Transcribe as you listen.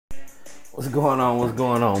What's going on? What's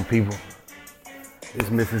going on, people? It's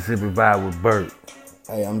Mississippi Vibe with Bert.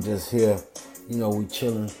 Hey, I'm just here. We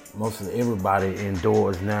chilling. Most of everybody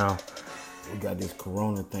indoors now. We got this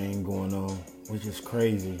corona thing going on, which is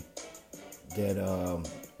crazy. That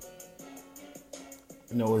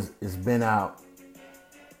it's been out.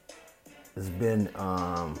 It's been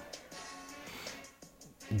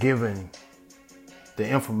given. The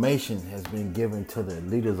information has been given to the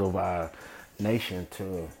leaders of our nation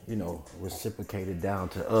to, reciprocate it down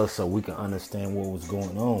to us so we can understand what was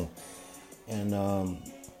going on. And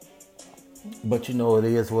but it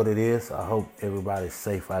is what it is. I hope everybody's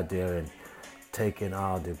safe out there and taking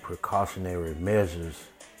all the precautionary measures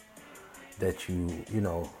that you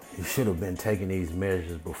should have been taking these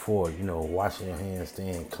measures before, washing your hands,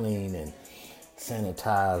 staying clean and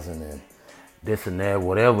sanitizing and this and that,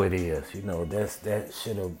 whatever it is, that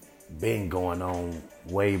should have been going on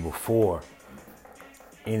way before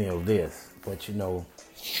any of this. But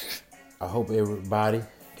I hope everybody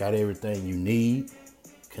got everything you need.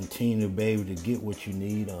 Continue to be able to get what you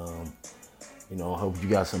need. I hope you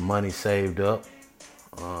got some money saved up.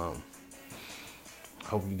 Hope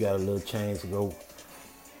you got a little change to go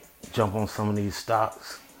jump on some of these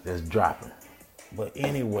stocks that's dropping. But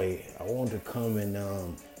anyway, I want to come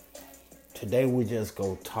and today we just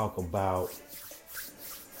go talk about,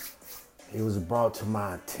 it was brought to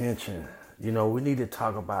my attention, we need to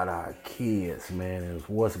talk about our kids, man, and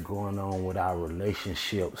what's going on with our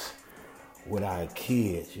relationships with our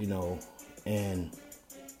kids, and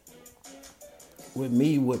with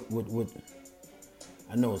me, with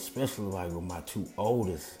I know especially like with my two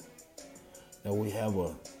oldest, that we have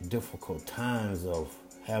a difficult times of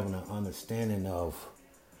having an understanding of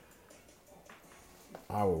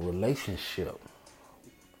our relationship,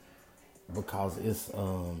 because it's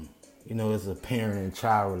it's a parent and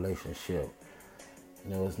child relationship.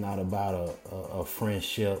 It's not about a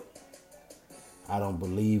friendship. I don't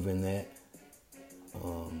believe in that.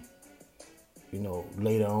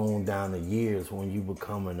 Later on down the years when you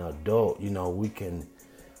become an adult, it'll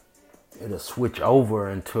switch over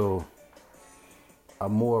into a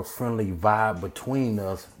more friendly vibe between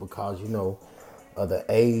us because, of the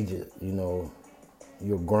age, you're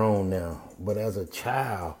grown now. But as a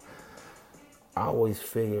child, I always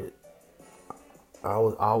figured, I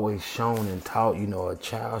was always shown and taught, a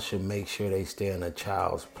child should make sure they stay in a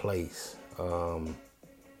child's place.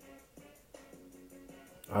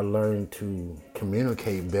 I learned to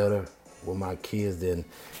communicate better with my kids than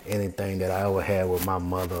anything that I ever had with my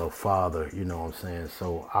mother or father, you know what I'm saying?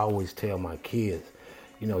 So I always tell my kids,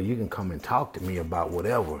 you can come and talk to me about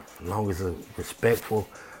whatever, as long as it's respectful,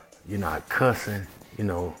 you're not cussing, we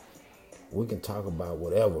can talk about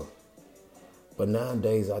whatever. But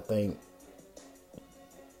nowadays, I think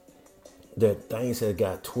that things have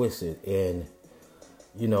got twisted, and,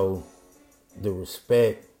 the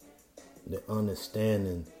respect, the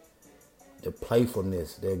understanding, the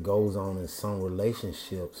playfulness that goes on in some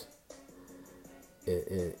relationships,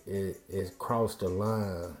 it crossed the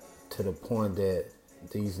line to the point that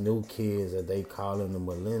these new kids that they calling the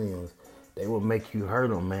millennials, they will make you hurt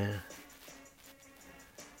them, man.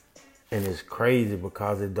 And it's crazy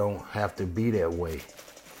because it don't have to be that way.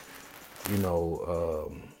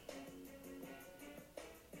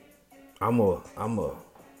 I'm a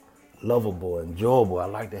lovable, enjoyable, I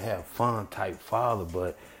like to have fun type father,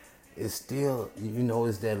 but it's still,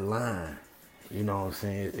 it's that line. You know what I'm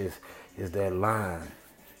saying? It's that line.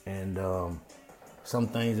 And some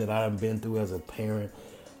things that I've been through as a parent,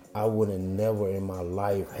 I would have never in my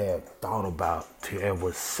life have thought about to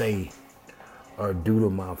ever say or do to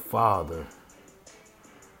my father.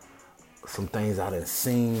 Some things I done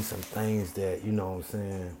seen, some things that,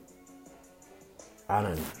 I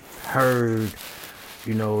done heard,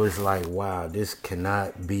 it's like, wow, this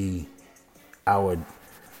cannot be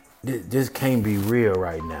this can't be real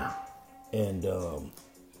right now. And,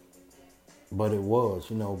 but it was,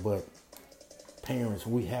 but parents,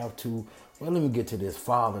 we have to, well, let me get to this.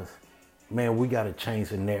 Fathers, man, we got to change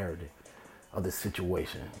the narrative of the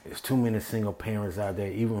situation. There's too many single parents out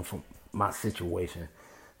there, even from my situation,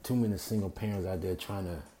 too many single parents out there trying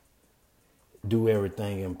to do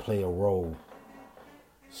everything and play a role,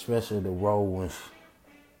 especially the role when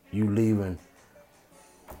you leaving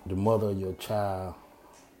the mother of your child,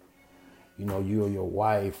 you or your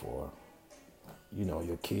wife or,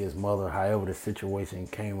 your kid's mother, however the situation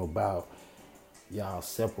came about, y'all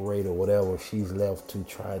separate or whatever, she's left to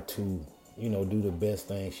try to, do the best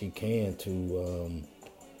thing she can to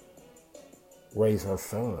raise her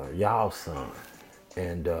son, y'all's son.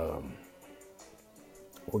 And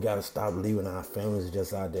we got to stop leaving our families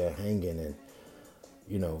just out there hanging and,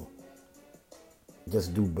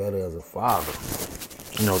 just do better as a father.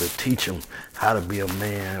 To teach them how to be a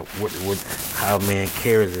man, how a man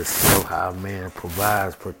carries himself, how a man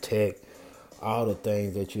provides, protect, all the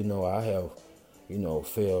things that I have,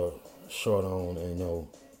 fell short on, and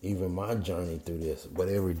even my journey through this. But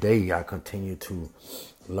every day I continue to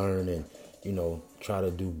learn and try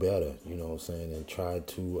to do better. And try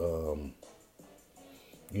to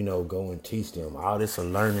go and teach them. All this a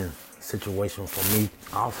learning situation for me.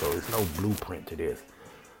 Also, there's no blueprint to this.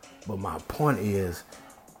 But my point is,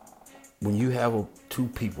 when you have two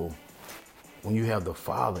people, when you have the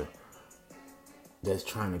father that's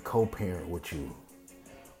trying to co-parent with you,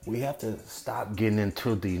 we have to stop getting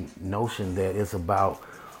into the notion that it's about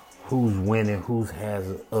who's winning, who's has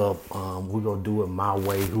it up. We're gonna do it my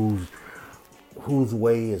way. Whose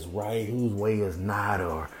way is right, whose way is not,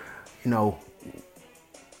 or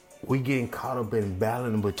we getting caught up in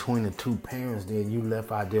battling between the two parents. Then you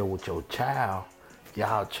left out there with your child.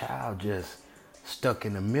 Y'all child just stuck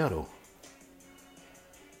in the middle.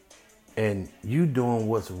 And you doing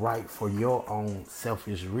what's right for your own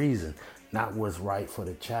selfish reason, not what's right for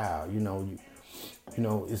the child.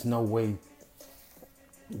 It's no way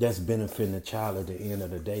that's benefiting the child at the end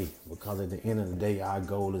of the day. Because at the end of the day, our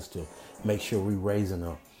goal is to make sure we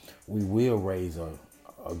will raise a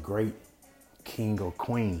great king or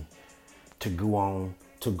queen to go on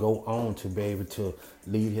to be able to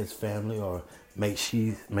lead his family, or make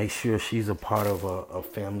sure she's a part of a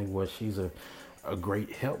family where she's a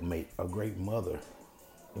great helpmate, a great mother,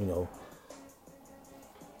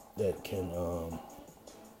 that can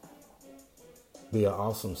be an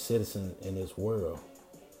awesome citizen in this world.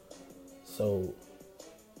 So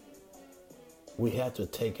we have to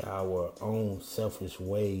take our own selfish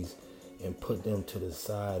ways and put them to the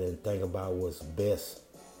side and think about what's best,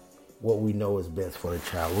 what we know is best for the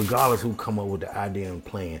child, regardless who come up with the idea and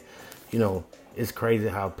plan. It's crazy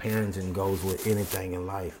how parenting goes with anything in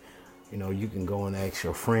life. You can go and ask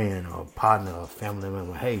your friend or partner or family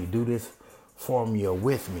member, hey, do this for me or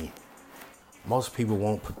with me. Most people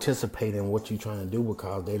won't participate in what you're trying to do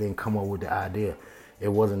because they didn't come up with the idea. It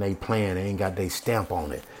wasn't their plan. They ain't got their stamp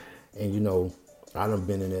on it. And, I done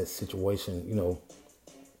been in that situation,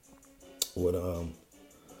 with,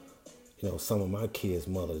 some of my kids'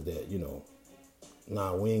 mothers that,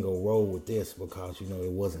 we ain't gonna roll with this because,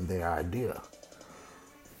 it wasn't their idea.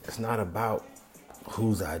 It's not about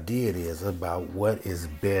whose idea it is, about what is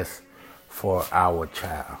best for our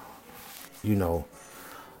child,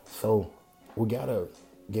 So we gotta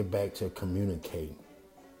get back to communicating.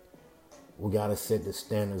 We gotta set the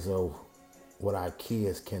standards of what our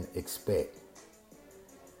kids can expect.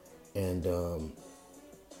 And, and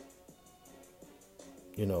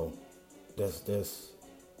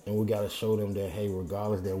we got to show them that, hey,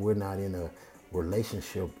 regardless that we're not in a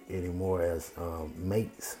relationship anymore as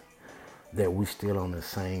mates, that we still on the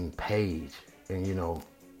same page. And,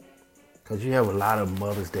 because you have a lot of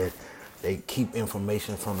mothers that they keep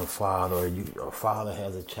information from the father, or a father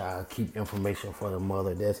has a child, keep information from the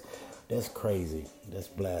mother. That's crazy. That's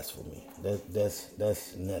blasphemy.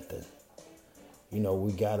 That's nothing.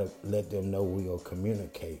 We got to let them know we gonna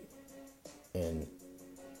communicate and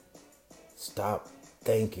stop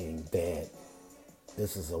thinking that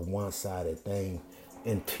this is a one-sided thing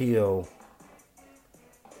until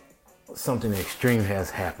something extreme has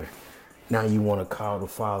happened. Now you want to call the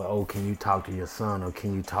father, oh, can you talk to your son, or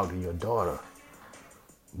can you talk to your daughter?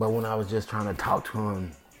 But when I was just trying to talk to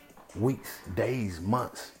him weeks, days,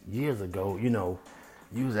 months, years ago, you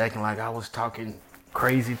was acting like I was talking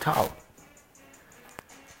crazy talk.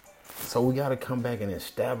 So we got to come back and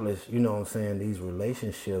establish, these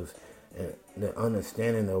relationships and the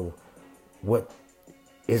understanding of what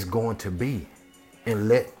it's going to be,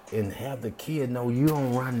 and have the kid know you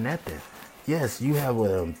don't run nothing. Yes, you have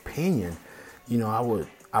an opinion. I would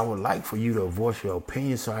like for you to voice your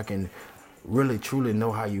opinion so I can really truly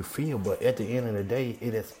know how you feel. But at the end of the day,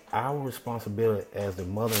 it is our responsibility as the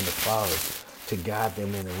mother and the father to guide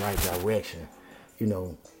them in the right direction,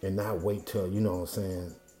 and not wait till,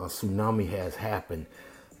 a tsunami has happened.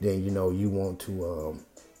 Then, you want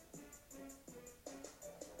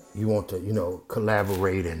to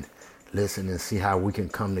collaborate and listen and see how we can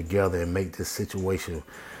come together and make this situation,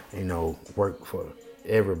 work for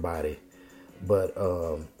everybody. But,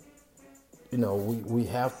 we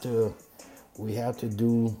have to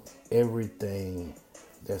do everything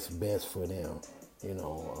that's best for them.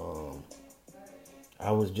 I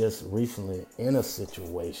was just recently in a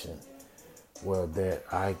situation where that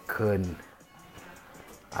I couldn't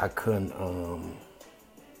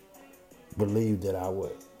believe that I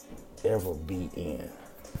would ever be in,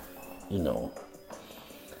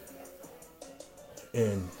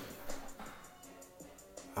 And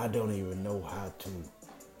I don't even know how to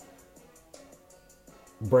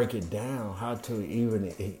break it down, how to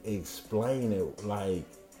even explain it, like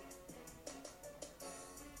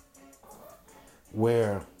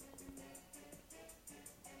where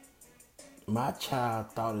my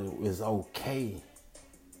child thought it was okay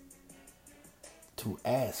to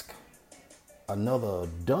ask another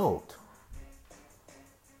adult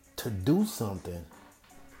to do something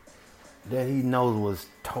that he knows was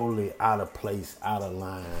totally out of place, out of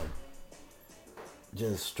line,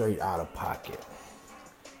 just straight out of pocket.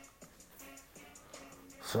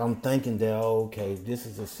 So I'm thinking that, okay, this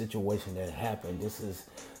is a situation that happened. This is,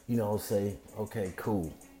 say, okay,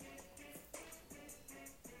 cool.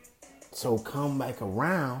 So come back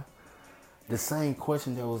around, the same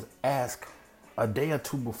question that was asked a day or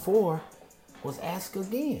two before was asked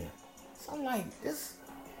again. So I'm like, this,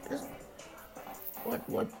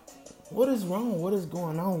 what is wrong? What is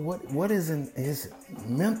going on? What is in his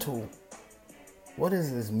mental? What is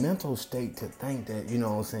his mental state to think that,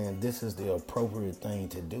 this is the appropriate thing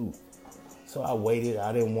to do? So I waited.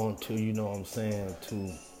 I didn't want to,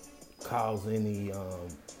 to cause any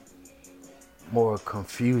more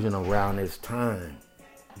confusion around this time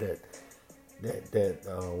that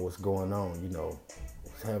was going on.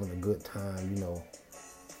 Was having a good time,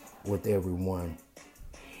 with everyone.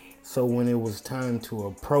 So when it was time to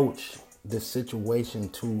approach the situation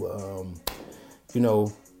to,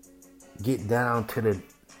 get down to the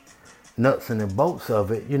nuts and the bolts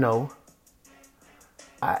of it,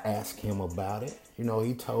 I asked him about it.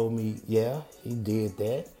 He told me, yeah, he did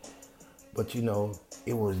that. But,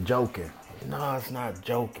 it was joking. No, it's not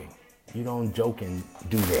joking. You don't joke and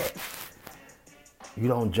do that. You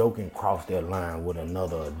don't joke and cross that line with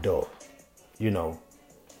another adult,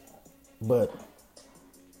 But,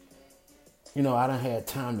 I done had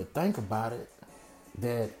time to think about it,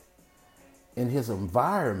 that in his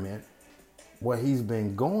environment, what he's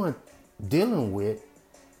been dealing with,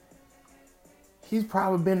 he's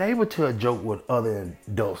probably been able to joke with other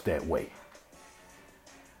adults that way.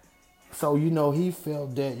 So, he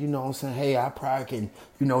felt that, hey, I probably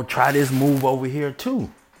can, try this move over here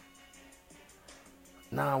too.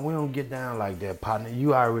 Nah, we don't get down like that, partner.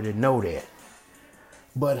 You already know that.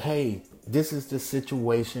 But hey, this is the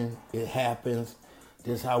situation. It happens.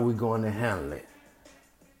 This is how we're going to handle it.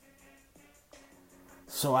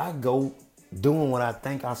 So I go doing what I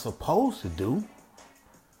think I'm supposed to do.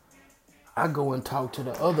 I go and talk to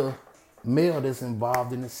the other male that's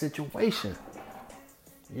involved in the situation.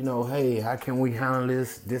 Hey, how can we handle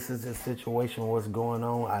this? This is the situation, what's going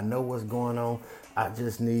on. I know what's going on. I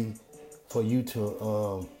just need for you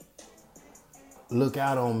to look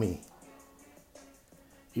out on me.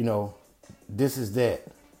 This is that.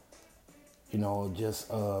 Just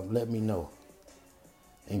let me know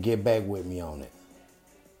and get back with me on it.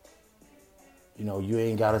 You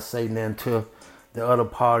ain't got to say nothing to the other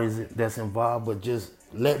parties that's involved, but just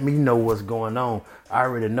let me know what's going on. I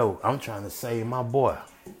already know. I'm trying to save my boy.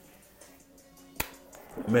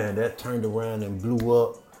 Man, that turned around and blew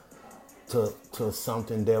up to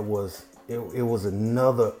something that was, it was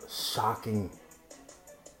another shocking,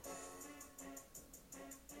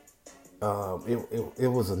 it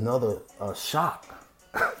was another shock.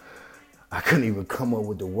 I couldn't even come up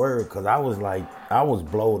with the word because I was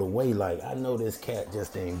blown away. Like, I know this cat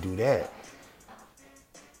just didn't do that.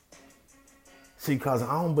 See, because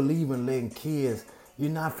I don't believe in letting kids, you're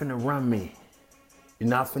not finna run me. You're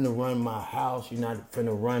not finna run my house. You're not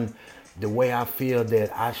finna run the way I feel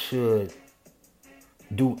that I should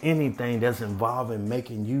do anything that's involving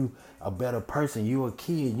making you a better person. You a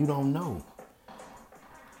kid, you don't know.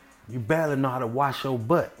 You barely know how to wash your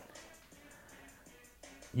butt.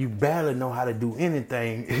 You barely know how to do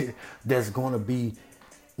anything that's going to be,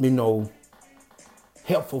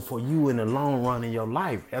 helpful for you in the long run in your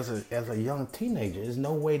life as a young teenager. There's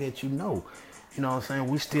no way that you know. You know what I'm saying?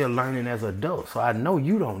 We're still learning as adults. So I know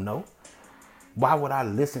you don't know. Why would I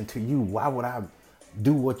listen to you? Why would I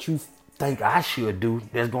do what you think I should do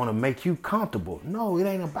that's going to make you comfortable? No, it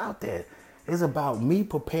ain't about that. It's about me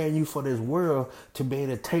preparing you for this world to be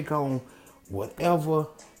able to take on whatever,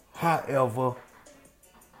 however,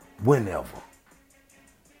 whenever.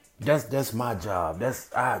 That's my job.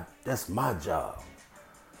 That's my job.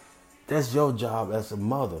 That's your job as a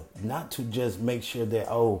mother, not to just make sure that,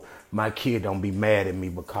 oh, my kid don't be mad at me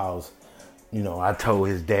because, I told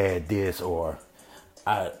his dad this, or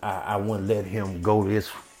I wouldn't let him go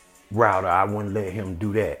this route, or I wouldn't let him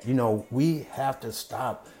do that. We have to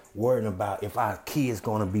stop worrying about if our kid's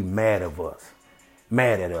going to be mad at us.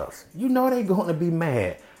 They're going to be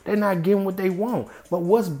mad. They're not getting what they want. But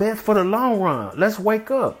what's best for the long run? Let's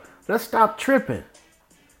wake up. Let's stop tripping.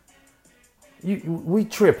 We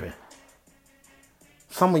tripping.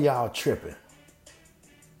 Some of y'all tripping.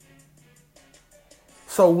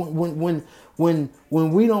 So when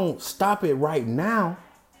we don't stop it right now,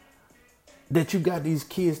 that you got these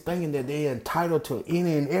kids thinking that they're entitled to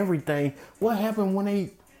any and everything, what happened when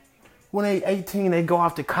they 18, they go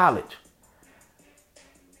off to college?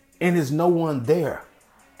 And there's no one there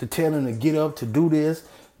to tell them to get up, to do this.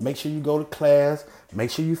 Make sure you go to class.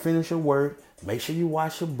 Make sure you finish your work. Make sure you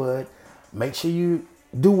wash your butt. Make sure you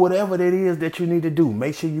do whatever that is that you need to do.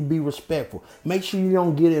 Make sure you be respectful. Make sure you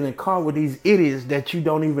don't get in a car with these idiots that you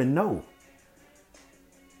don't even know.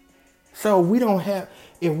 So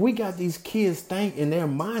if we got these kids thinking their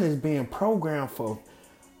mind is being programmed for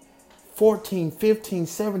 14, 15,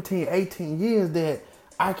 17, 18 years that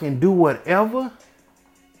I can do whatever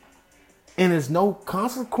and there's no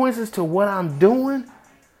consequences to what I'm doing,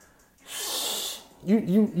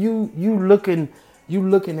 you looking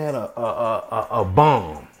at a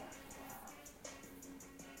bomb.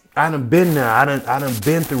 I done been there. I done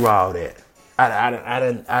been through all that.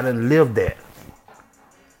 I done lived that.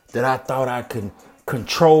 That I thought I could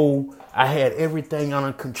control. I had everything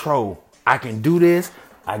under control. I can do this.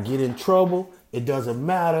 I get in trouble. It doesn't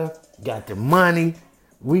matter. Got the money.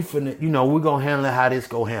 We're gonna handle it how this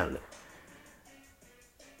go handle it.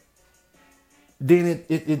 Then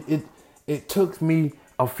it took me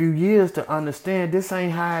a few years to understand this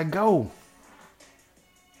ain't how it go.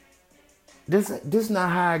 This not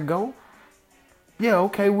how it go. Yeah,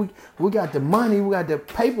 okay, we got the money, we got the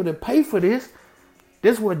paper to pay for this.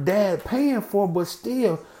 This is what dad paying for, but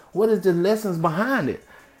still, what is the lessons behind it?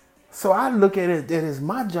 So I look at it that it's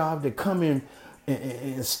my job to come in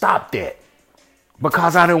and stop that.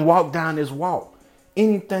 Because I didn't walk down this walk.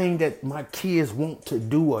 Anything that my kids want to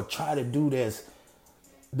do or try to do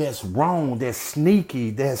that's wrong, that's sneaky,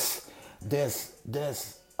 that's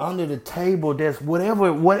under the table, that's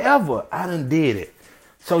whatever, I done did it.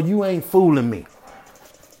 So you ain't fooling me.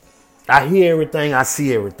 I hear everything, I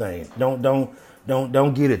see everything.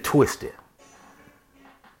 Don't get it twisted.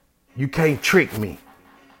 You can't trick me.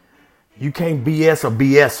 You can't BS a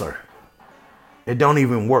BSer. It don't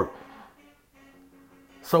even work.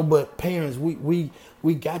 So, but parents, we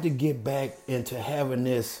got to get back into having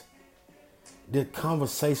the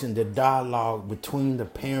conversation, the dialogue between the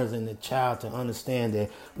parents and the child to understand that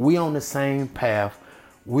we on the same path.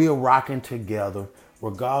 We're rocking together,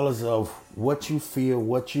 regardless of what you feel,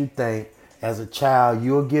 what you think. As a child,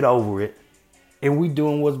 you'll get over it. And we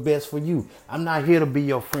doing what's best for you. I'm not here to be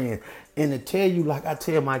your friend. And to tell you, like I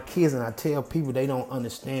tell my kids and I tell people, they don't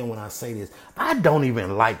understand when I say this. I don't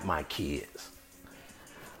even like my kids.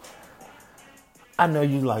 I know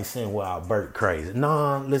you like saying, well, Bert crazy.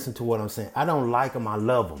 No, listen to what I'm saying. I don't like them. I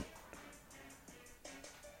love them.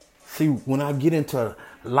 See, when I get into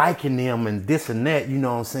liking them and this and that, you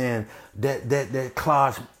know what I'm saying, that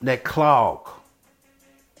clog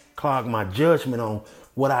my judgment on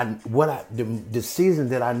the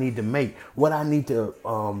decisions that I need to make, what I need to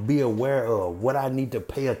be aware of, what I need to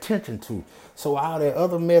pay attention to. So all that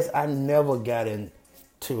other mess, I never got into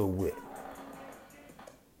it with.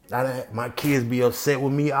 My kids be upset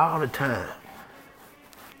with me all the time.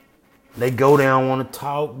 They go, they don't want to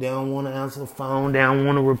talk, they don't want to answer the phone, they don't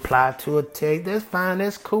want to reply to a text. That's fine,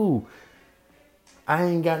 that's cool. I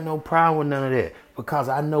ain't got no problem with none of that because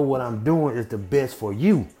I know what I'm doing is the best for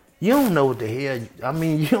you. You don't know what the hell,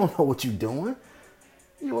 you don't know what you're doing.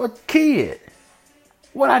 You're a kid.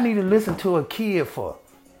 What I need to listen to a kid for?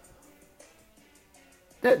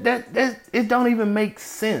 That it don't even make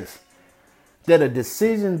sense. That a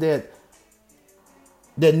decision that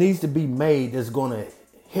needs to be made that's going to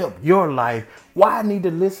help your life, why I need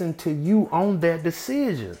to listen to you on that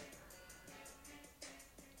decision?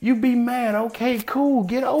 You be mad, okay, cool,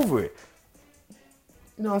 get over it.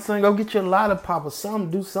 You know what I'm saying? Go get you a lollipop or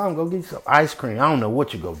something, do something, go get you some ice cream. I don't know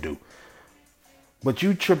what you go do. But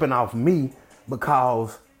you tripping off me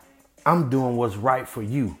because I'm doing what's right for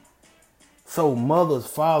you. So mothers,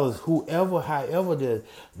 fathers, whoever, however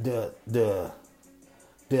the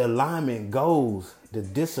alignment goes, the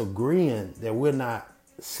disagreeing that we're not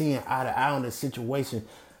seeing eye to eye on the situation,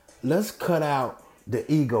 let's cut out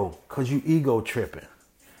the ego because you ego tripping.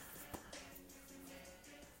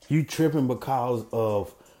 You tripping because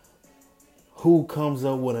of who comes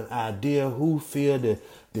up with an idea, who feel the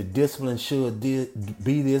discipline should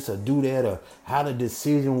be this or do that, or how the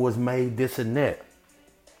decision was made, this and that.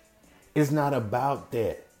 It's not about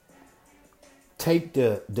that. Take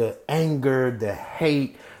the anger, the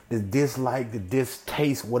hate, the dislike, the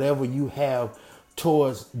distaste, whatever you have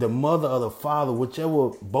towards the mother or the father, whichever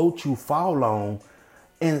boat you fall on,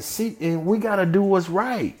 and we gotta do what's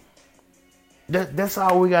right. That's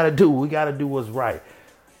all we gotta do. We gotta do what's right.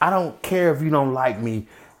 I don't care if you don't like me.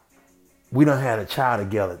 We done had a child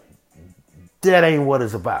together. That ain't what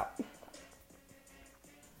it's about.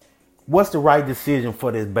 What's the right decision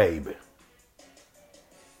for this baby?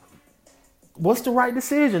 What's the right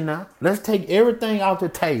decision now? Let's take everything off the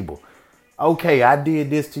table. Okay, I did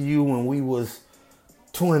this to you when we was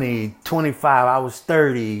 20, 25, I was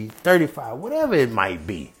 30, 35, whatever it might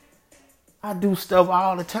be. I do stuff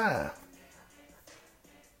all the time.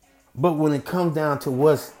 But when it comes down to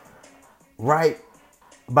what's right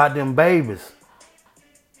about them babies,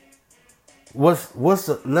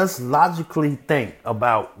 let's logically think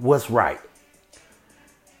about what's right.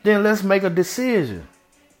 Then let's make a decision.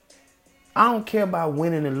 I don't care about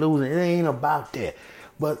winning and losing. It ain't about that.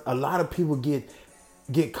 But a lot of people get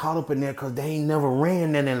caught up in there because they ain't never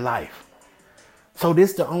ran that in life. So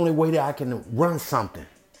this is the only way that I can run something.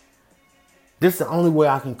 This is the only way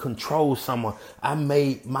I can control someone. I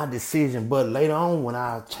made my decision, but later on when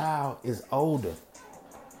our child is older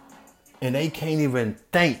and they can't even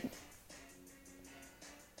think,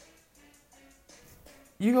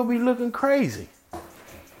 you're going to be looking crazy.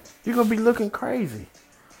 You're going to be looking crazy.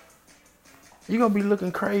 You're going to be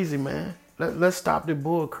looking crazy, man. Let's stop the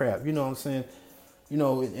bull crap. You know what I'm saying? You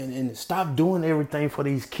know, and stop doing everything for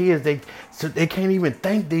these kids. They can't even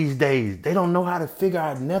think these days. They don't know how to figure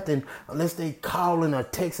out nothing unless they calling or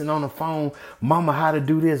texting on the phone. Mama, how to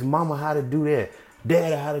do this. Mama, how to do that.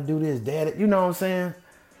 Daddy, how to do this. Daddy, you know what I'm saying?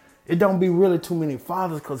 It don't be really too many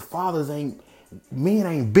fathers because men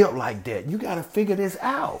ain't built like that. You got to figure this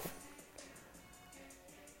out.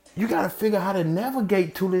 You got to figure how to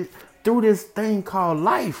navigate through this thing called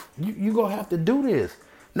life. You going to have to do this.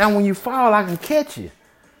 Now, when you fall, I can catch you.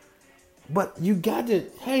 But you got to,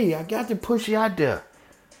 I got to push you out there.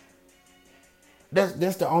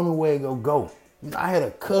 That's the only way it gonna go. I had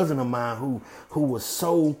a cousin of mine who was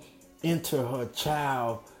so into her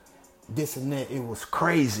child, this and that. It was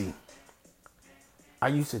crazy. I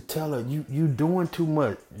used to tell her, you doing too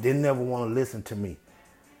much. They never want to listen to me.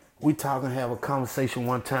 We talking, have a conversation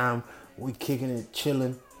one time. We kicking it,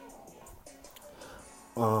 chilling.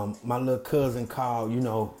 My little cousin called,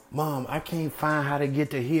 Mom, I can't find how to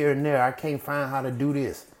get to here and there. I can't find how to do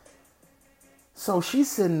this. So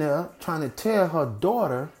she's sitting there trying to tell her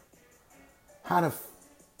daughter how to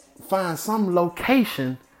find some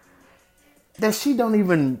location that she don't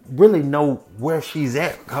even really know where she's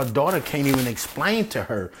at. Her daughter can't even explain to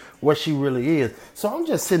her where she really is. So I'm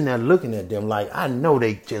just sitting there looking at them like, I know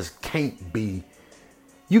they just can't be.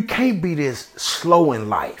 You can't be this slow in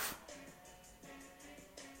life.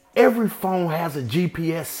 Every phone has a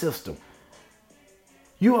GPS system.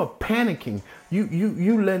 You are panicking.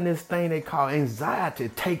 You letting this thing they call anxiety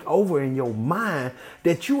take over in your mind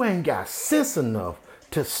that you ain't got sense enough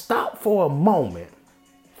to stop for a moment.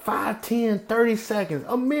 5, 10, 30 seconds,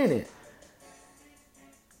 a minute.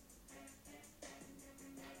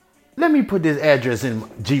 Let me put this address in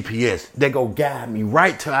GPS that go guide me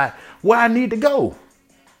right to where I need to go.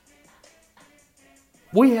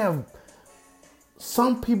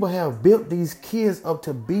 Some people have built these kids up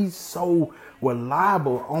to be so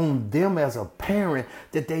reliable on them as a parent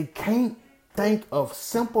that they can't think of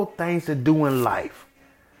simple things to do in life.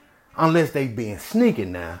 Unless they being sneaky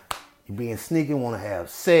now. You being sneaky, want to have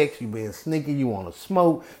sex. You being sneaky, you want to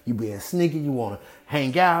smoke. You being sneaky, you want to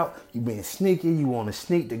hang out. You being sneaky, you want to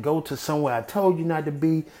sneak to go to somewhere I told you not to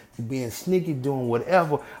be. You being sneaky, doing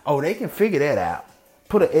whatever. Oh, they can figure that out.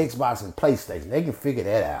 Put an Xbox and PlayStation. They can figure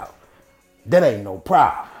that out. That ain't no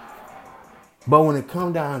problem. But when it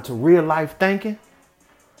come down to real life thinking,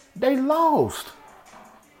 they lost.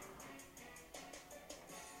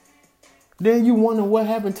 Then you wonder what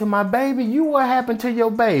happened to my baby. What happened to your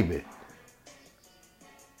baby?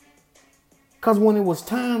 Because when it was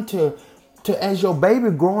time to as your baby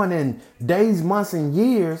growing in days, months, and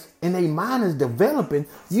years, and their mind is developing,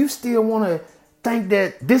 you still want to think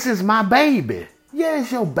that this is my baby. Yeah,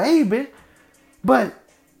 it's your baby, but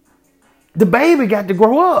the baby got to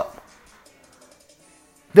grow up.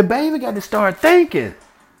 The baby got to start thinking.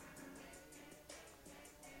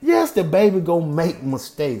 Yes, the baby gonna make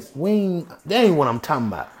mistakes. That ain't what I'm talking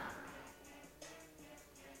about.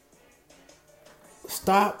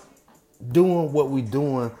 Stop doing what we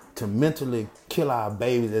doing to mentally kill our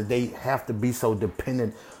babies as they have to be so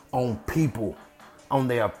dependent on people, on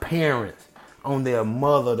their parents, on their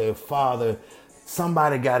mother, their father.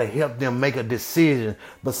 Somebody got to help them make a decision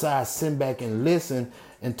besides sit back and listen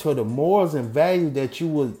until the morals and values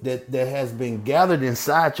that has been gathered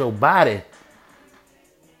inside your body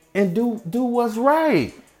and do what's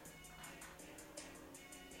right.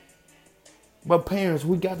 But parents,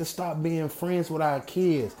 we got to stop being friends with our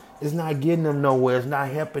kids. It's not getting them nowhere. It's not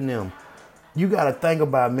helping them. You got to think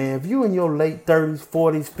about, man, if you in your late 30s,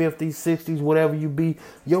 40s, 50s, 60s, whatever you be,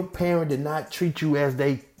 your parent did not treat you as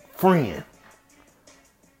they friend.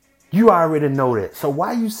 You already know that. So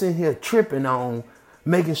why you sitting here tripping on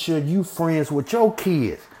making sure you friends with your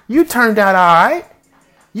kids? You turned out all right.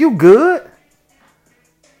 You good.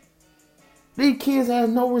 These kids have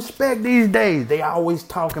no respect these days. They always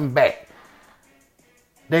talking back.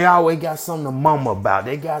 They always got something to mama about.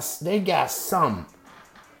 They got something.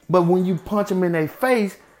 But when you punch them in their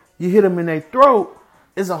face, you hit them in their throat,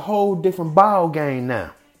 it's a whole different ball game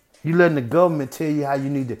now. You letting the government tell you how you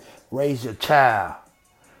need to raise your child.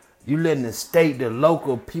 You letting the state, the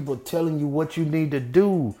local people telling you what you need to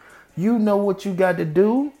do. You know what you got to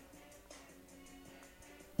do.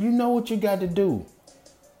 You know what you got to do.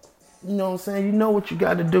 You know what I'm saying? You know what you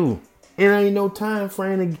got to do. It ain't no time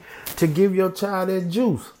frame to give your child that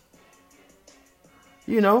juice.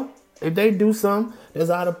 You know, if they do something that's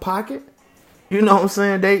out of pocket, you know what I'm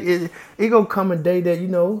saying? It gonna come a day that, you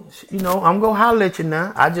know, I'm gonna holler at you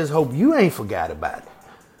now. I just hope you ain't forgot about it.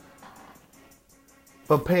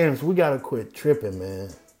 But parents, we gotta quit tripping, man.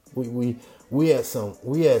 We had some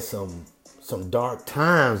dark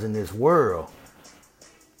times in this world.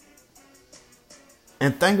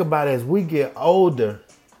 And think about it, as we get older,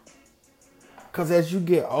 because as you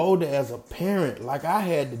get older as a parent, like I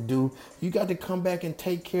had to do, you got to come back and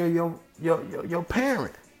take care of your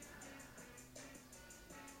parent.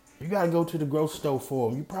 You got to go to the grocery store for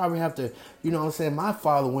them. You probably have to, you know what I'm saying? My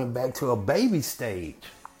father went back to a baby stage.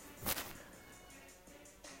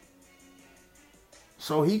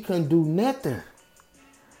 So he couldn't do nothing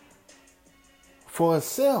for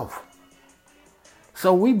himself.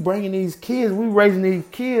 So we bringing these kids, we raising these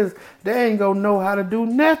kids, they ain't gonna know how to do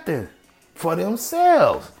nothing for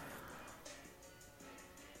themselves.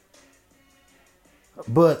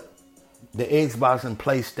 But the Xbox and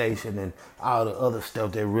PlayStation and all the other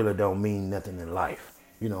stuff that really don't mean nothing in life.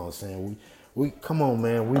 You know what I'm saying? We come on,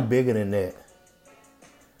 man, we bigger than that.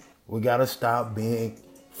 We gotta stop being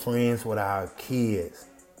friends with our kids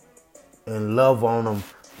and love on them.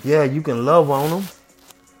 Yeah, you can love on them.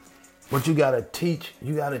 But you gotta teach.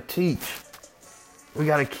 You gotta teach. We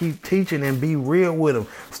gotta keep teaching and be real with them.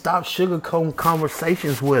 Stop sugarcoating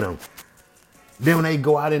conversations with them. Then when they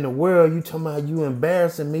go out in the world, you talking about you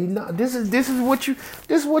embarrassing me. No, this is what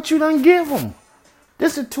you done give them.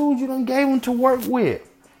 This is the tools you done gave them to work with.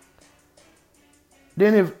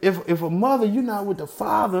 Then if a mother, you're not with the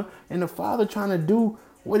father, and the father trying to do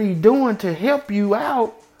what he's doing to help you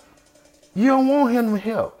out, you don't want him to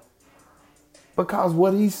help. Because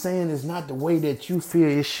what he's saying is not the way that you feel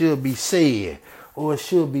it should be said, or it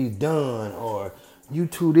should be done, or you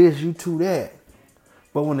to this, you to that.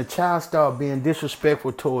 But when the child starts being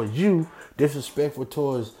disrespectful towards you, disrespectful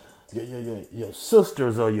towards your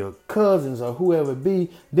sisters or your cousins or whoever it be,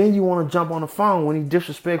 then you want to jump on the phone when he's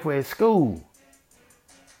disrespectful at school.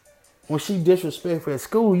 When she disrespectful at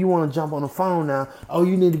school, you want to jump on the phone now. Oh,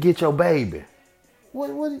 you need to get your baby.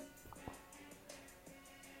 What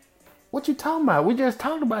you talking about? We just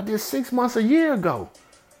talked about this 6 months, a year ago.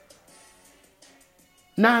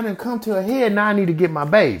 Now it done come to a head. Now I need to get my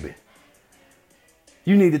baby.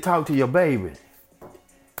 You need to talk to your baby.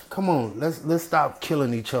 Come on, let's stop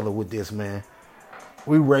killing each other with this, man.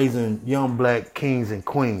 We raising young black kings and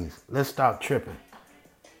queens. Let's stop tripping.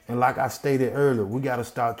 And like I stated earlier, we got to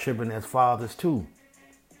start tripping as fathers too.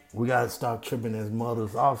 We got to start tripping as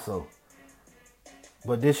mothers also.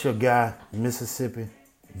 But this your guy, Mississippi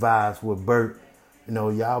Vibes with Bert. You know,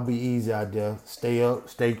 y'all be easy out there. Stay up,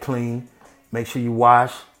 stay clean. Make sure you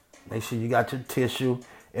wash. Make sure you got your tissue,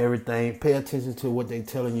 everything. Pay attention to what they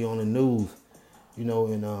telling you on the news. You know,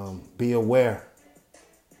 and be aware.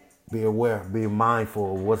 Be aware. Be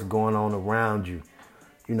mindful of what's going on around you.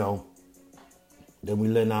 You know, that we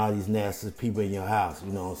letting all these nasty people in your house.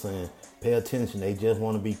 You know what I'm saying? Pay attention. They just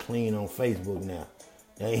want to be clean on Facebook now.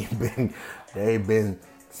 They ain't been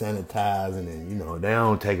sanitizing, and you know, they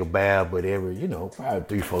don't take a bath but every, you know,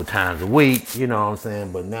 probably 3-4 times a week, you know what I'm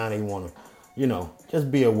saying? But now they want to, you know,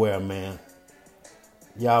 just be aware, man.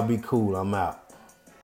 Y'all be cool. I'm out.